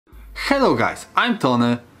Hello guys, I'm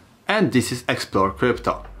Tony and this is Explore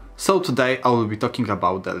Crypto. So today I will be talking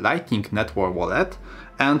about the Lightning Network wallet,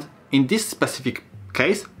 and in this specific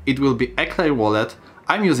case it will be Eclair Wallet.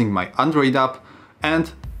 I'm using my Android app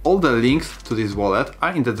and all the links to this wallet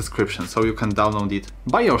are in the description, so you can download it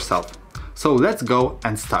by yourself. So let's go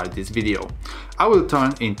and start this video. I will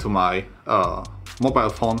turn into my mobile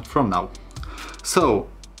phone from now. So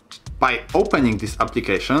by opening this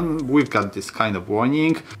application, we've got this kind of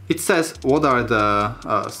warning. It says what are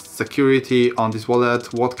the security on this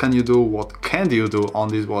wallet, what can you do, what can't you do on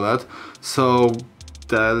this wallet. So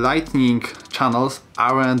the Lightning channels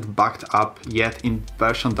aren't backed up yet in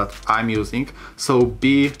version that I'm using, so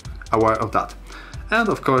be aware of that. And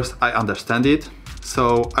of course I understand it.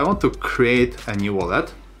 So I want to create a new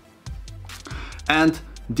wallet, and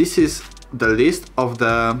this is the list of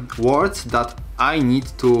the words that I need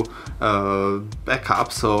to back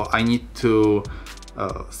up. So I need to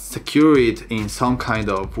secure it in some kind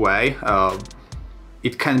of way.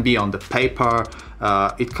 It can be on the paper,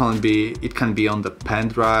 it can be on the pen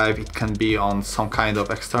drive, it can be on some kind of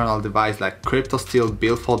external device like CryptoSteel,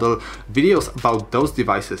 Billfodl. Videos about those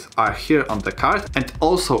devices are here on the card and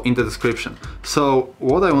also in the description. So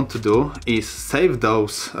what I want to do is save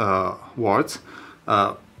those words.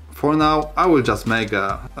 For now I will just make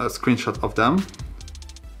a screenshot of them.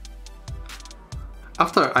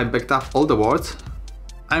 After I backed up all the words,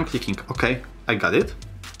 I'm clicking OK, I got it.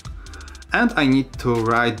 And I need to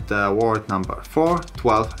write the word number 4,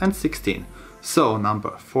 12 and 16. So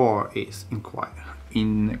number 4 is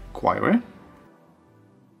inquiry,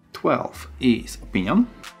 12 is opinion,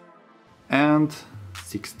 and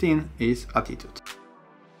 16 is attitude.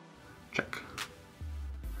 Check.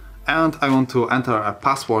 And I want to enter a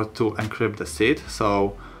password to encrypt the seed.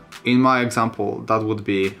 So in my example that would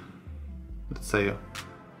be, let's say,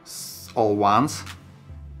 all ones.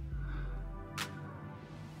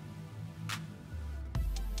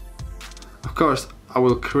 Of course, I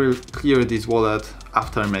will clear this wallet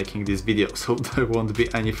after making this video, so there won't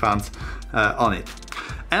be any funds on it.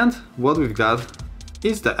 And what we've got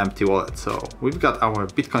is the empty wallet. So we've got our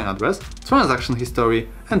Bitcoin address, transaction history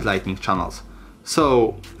and Lightning channels.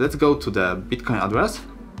 So let's go to the Bitcoin address,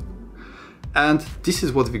 and this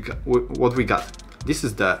is what we got. This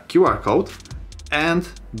is the QR code and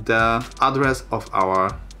the address of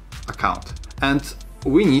our account. And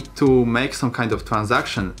we need to make some kind of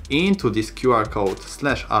transaction into this QR code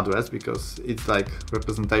 / address, because it's like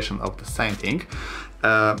representation of the same thing.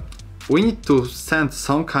 We need to send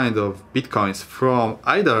some kind of bitcoins from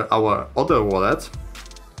either our other wallet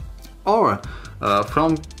or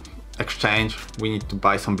from exchange. We need to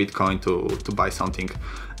buy some bitcoin to buy something.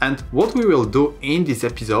 And what we will do in this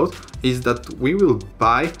episode is that we will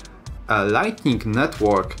buy Lightning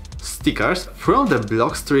Network stickers from the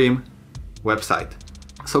Blockstream website.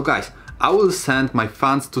 So guys, I will send my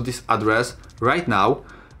funds to this address right now.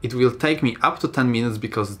 It will take me up to 10 minutes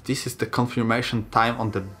because this is the confirmation time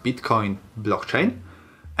on the Bitcoin blockchain,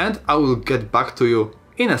 and I will get back to you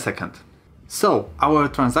in a second. So our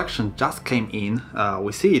transaction just came in.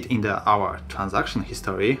 We see it in our transaction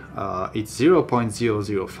history. It's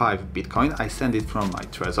 0.005 Bitcoin. I send it from my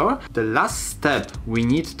Trezor. The last step we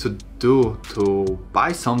need to do to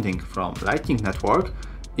buy something from Lightning Network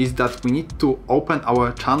is that we need to open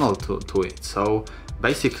our channel to it. So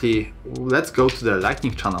basically, let's go to the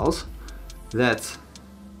Lightning channels. Let's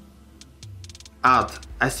add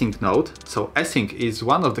Acinq node. So Acinq is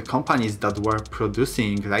one of the companies that were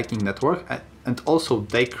producing Lightning Network, and also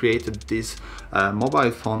they created this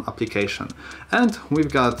mobile phone application. And we've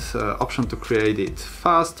got option to create it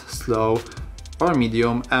fast, slow or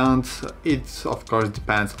medium, and it of course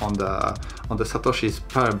depends on the satoshis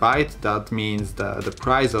per byte. That means the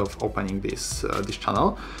price of opening this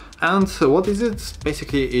channel. And what is it?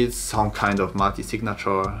 Basically it's some kind of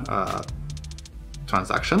multi-signature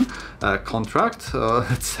transaction contract,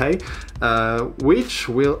 let's say, which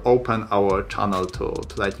will open our channel to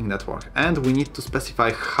Lightning Network. And we need to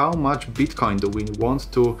specify how much Bitcoin do we want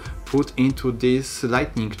to put into this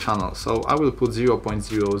Lightning channel. So I will put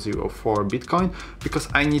 0.004 Bitcoin because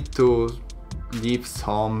I need to leave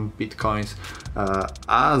some Bitcoins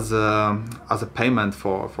as a payment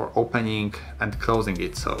for opening and closing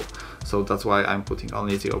it. So that's why I'm putting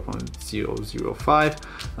only 0.005,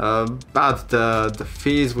 but the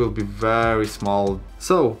fees will be very small.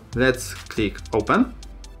 So let's click open.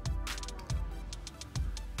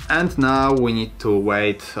 And now we need to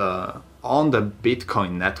wait on the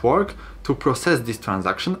Bitcoin network to process this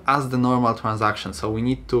transaction as the normal transaction. So we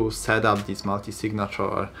need to set up this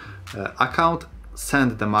multi-signature account,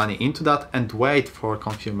 send the money into that and wait for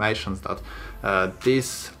confirmations that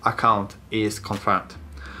this account is confirmed.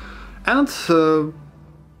 And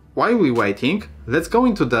while we're waiting, let's go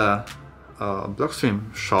into the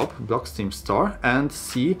Blockstream shop, Blockstream store, and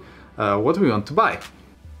see what we want to buy.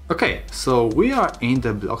 Okay, so we are in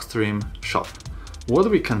the Blockstream shop. What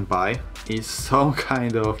we can buy is some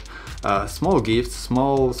kind of small gifts,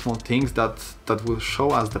 small things that will show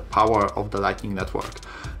us the power of the Lightning Network.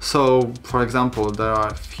 So, for example, there are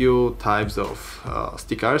a few types of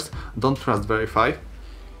stickers: Don't Trust Verify,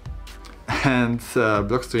 and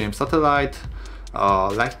Blockstream Satellite,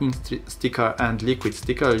 Lightning sticker, and Liquid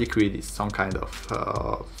sticker. Liquid is some kind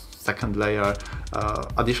of second layer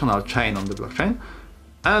additional chain on the blockchain.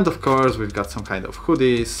 And of course we've got some kind of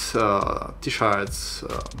hoodies, t-shirts,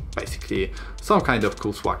 basically some kind of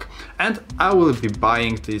cool swag. And I will be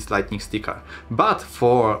buying this Lightning sticker. But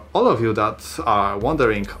for all of you that are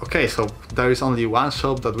wondering, okay, so there is only one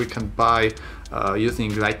shop that we can buy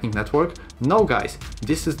using Lightning Network. No guys,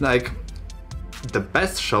 this is like the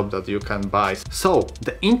best shop that you can buy. So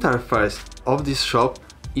the interface of this shop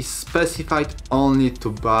is specified only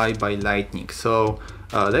to buy by Lightning. So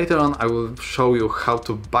later on I will show you how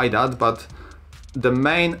to buy that, but the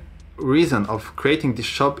main reason of creating this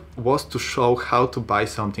shop was to show how to buy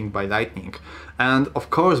something by Lightning. And of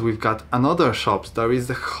course we've got another shops. There is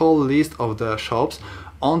a whole list of the shops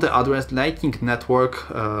on the address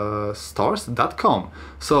lightningnetworkstores.com.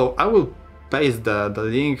 So I will paste the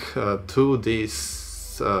link to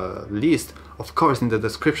this list, of course, in the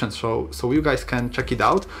description, so you guys can check it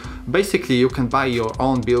out. Basically you can buy your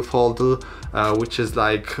own billfold, which is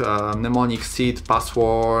like mnemonic seed,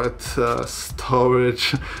 password,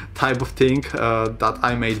 storage type of thing that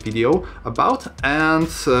I made video about, and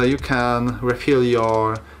you can refill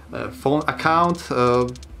your phone account.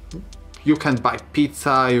 You can buy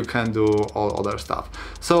pizza, you can do all other stuff.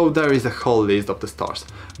 So there is a whole list of the stores.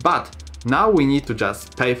 But now we need to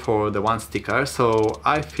just pay for the one sticker, so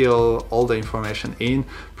I fill all the information in.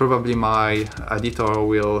 Probably my editor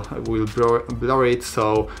will blur it,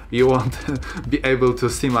 so you won't be able to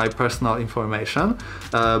see my personal information.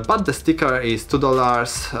 But the sticker is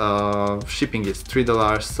 $2, shipping is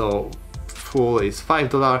 $3, so full is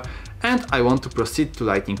 $5, and I want to proceed to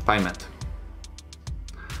Lightning payment.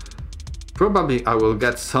 Probably I will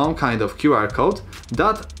get some kind of QR code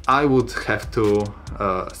that I would have to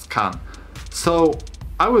scan. So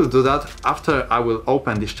I will do that after I will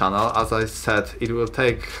open this channel. As I said, it will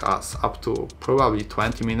take us up to probably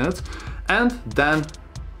 20 minutes, and then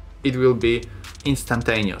it will be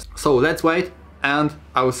instantaneous. So let's wait, and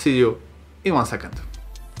I will see you in 1 second.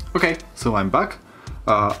 Okay, so I'm back.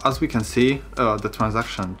 As we can see, the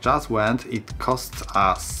transaction just went. It cost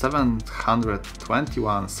us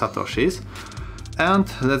 721 satoshis.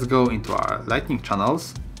 And let's go into our Lightning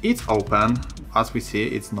channels. It's open. As we see,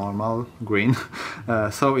 it's normal green,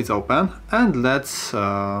 so it's open, and let's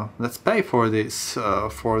pay for this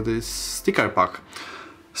sticker pack.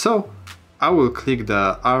 So I will click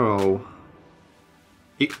the arrow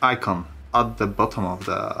icon at the bottom of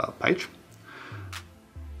the page,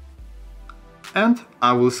 and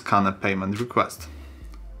I will scan a payment request.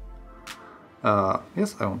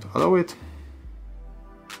 Yes, I want to allow it.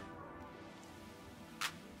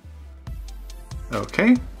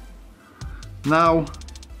 Okay. Now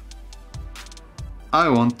I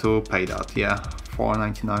want to pay that, yeah,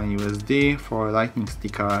 499 USD for a Lightning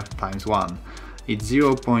sticker times 1. It's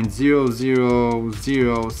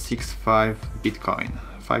 0.00065 Bitcoin,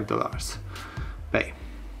 $5. Pay.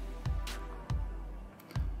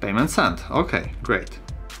 Payment sent. Okay, great.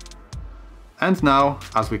 And now,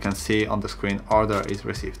 as we can see on the screen, order is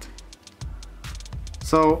received.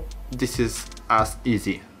 So this is as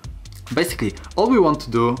easy. Basically, all we want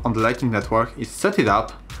to do on the Lightning Network is set it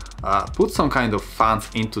up, put some kind of funds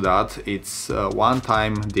into that. It's a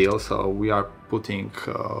one-time deal, so we are putting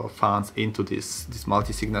funds into this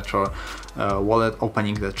multi-signature wallet,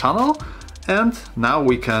 opening the channel, and now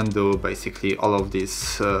we can do basically all of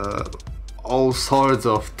this, all sorts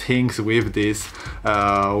of things with this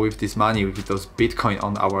money, with those Bitcoin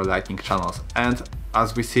on our Lightning channels. And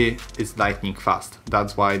as we see, it's lightning fast.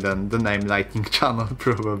 That's why then the name Lightning channel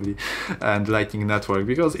probably, and Lightning Network,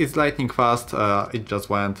 because it's lightning fast. It just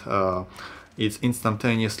went, it's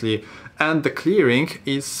instantaneously, and the clearing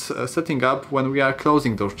is setting up when we are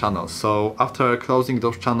closing those channels. So after closing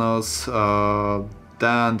those channels,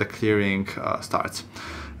 then the clearing starts.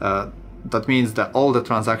 That means that all the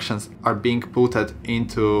transactions are being putted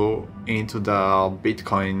into the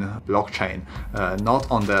Bitcoin blockchain, not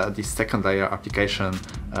on this second layer application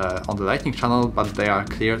on the Lightning channel, but they are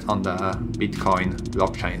cleared on the Bitcoin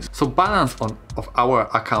blockchain. So balance of our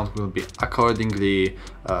account will be accordingly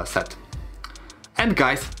set. And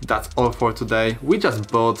guys, that's all for today. We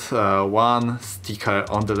just bought one sticker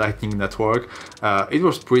on the Lightning Network. It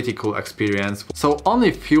was pretty cool experience. So only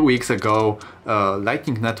a few weeks ago,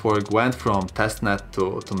 Lightning Network went from testnet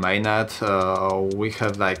to mainnet. We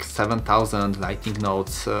have like 7,000 Lightning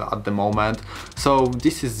nodes at the moment. So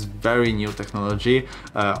this is very new technology.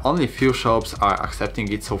 Only few shops are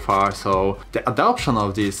accepting it so far. So the adoption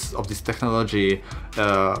of this technology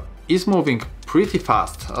is moving pretty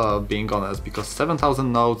fast, being honest, because 7,000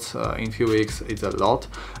 nodes in few weeks is a lot,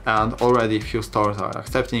 and already few stores are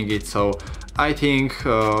accepting it. So I think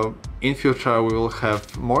in future we will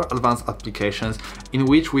have more advanced applications in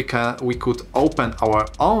which we could open our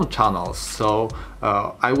own channels. So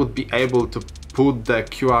I would be able to put the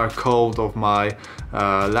QR code of my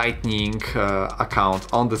Lightning account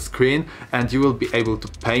on the screen, and you will be able to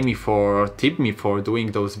tip me for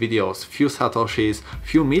doing those videos, few satoshis,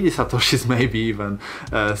 few milli satoshis maybe even.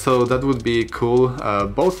 So that would be cool,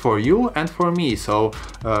 both for you and for me. So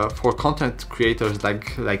for content creators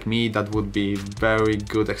like me, that would be very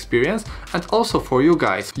good experience, and also for you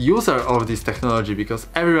guys, user of this technology, because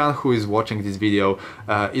everyone who is watching this video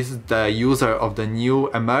is the user of the new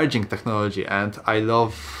emerging technology. And I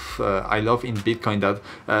love in Bitcoin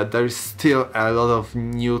that there is still a lot of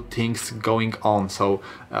new things going on, so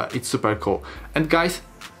it's super cool. And guys,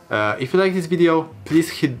 if you like this video,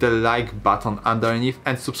 please hit the like button underneath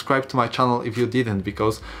and subscribe to my channel if you didn't,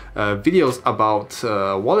 because videos about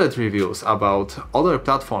wallet reviews, about other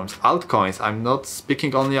platforms, altcoins, I'm not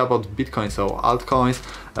speaking only about Bitcoin, so altcoins,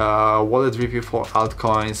 wallet review for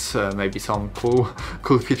altcoins, maybe some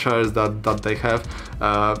cool features that they have,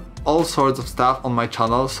 all sorts of stuff on my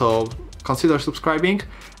channel, so consider subscribing,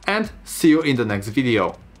 and see you in the next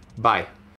video. Bye!